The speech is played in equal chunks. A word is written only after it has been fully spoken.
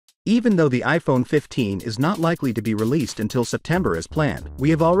Even though the iPhone 15 is not likely to be released until September as planned, we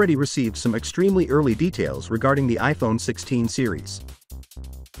have already received some extremely early details regarding the iPhone 16 series.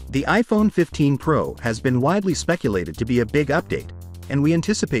 The iPhone 15 Pro has been widely speculated to be a big update, and we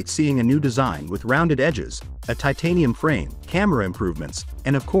anticipate seeing a new design with rounded edges, a titanium frame, camera improvements,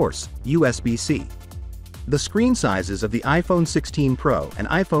 and of course, USB-C. The screen sizes of the iPhone 16 Pro and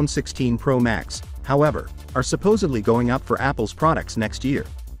iPhone 16 Pro Max, however, are supposedly going up for Apple's products next year.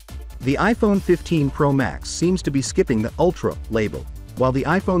 The iPhone 15 Pro Max seems to be skipping the Ultra label, while the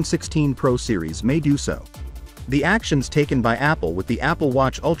iPhone 16 Pro series may do so. The actions taken by Apple with the Apple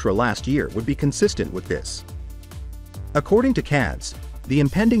Watch Ultra last year would be consistent with this. According to CADS, the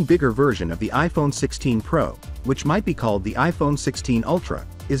impending bigger version of the iPhone 16 Pro, which might be called the iPhone 16 Ultra,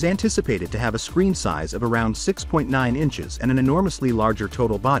 is anticipated to have a screen size of around 6.9 inches and an enormously larger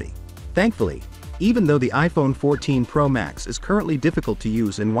total body. Thankfully, even though the iPhone 14 Pro Max is currently difficult to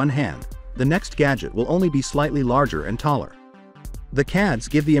use in one hand, the next gadget will only be slightly larger and taller. The CADs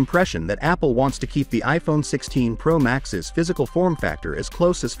give the impression that Apple wants to keep the iPhone 16 Pro Max's physical form factor as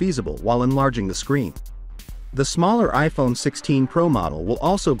close as feasible while enlarging the screen. The smaller iPhone 16 Pro model will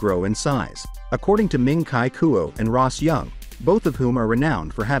also grow in size, according to Ming-Chi Kuo and Ross Young, both of whom are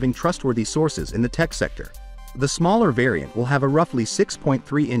renowned for having trustworthy sources in the tech sector. The smaller variant will have a roughly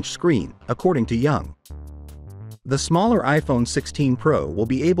 6.3-inch screen, according to Young. The smaller iPhone 16 Pro will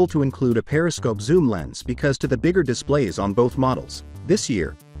be able to include a periscope zoom lens because to the bigger displays on both models. This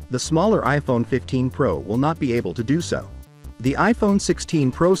year, the smaller iPhone 15 Pro will not be able to do so. The iPhone 16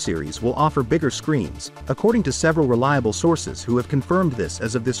 Pro series will offer bigger screens, according to several reliable sources who have confirmed this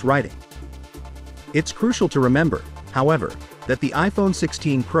as of this writing. It's crucial to remember, however, that the iPhone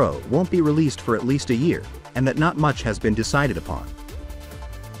 16 Pro won't be released for at least a year, and that not much has been decided upon.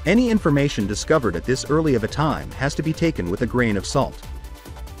 Any information discovered at this early of a time has to be taken with a grain of salt.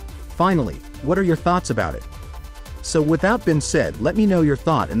 Finally, what are your thoughts about it? So without being said, let me know your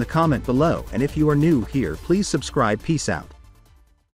thought in the comment below, and if you are new here, please subscribe. Peace out.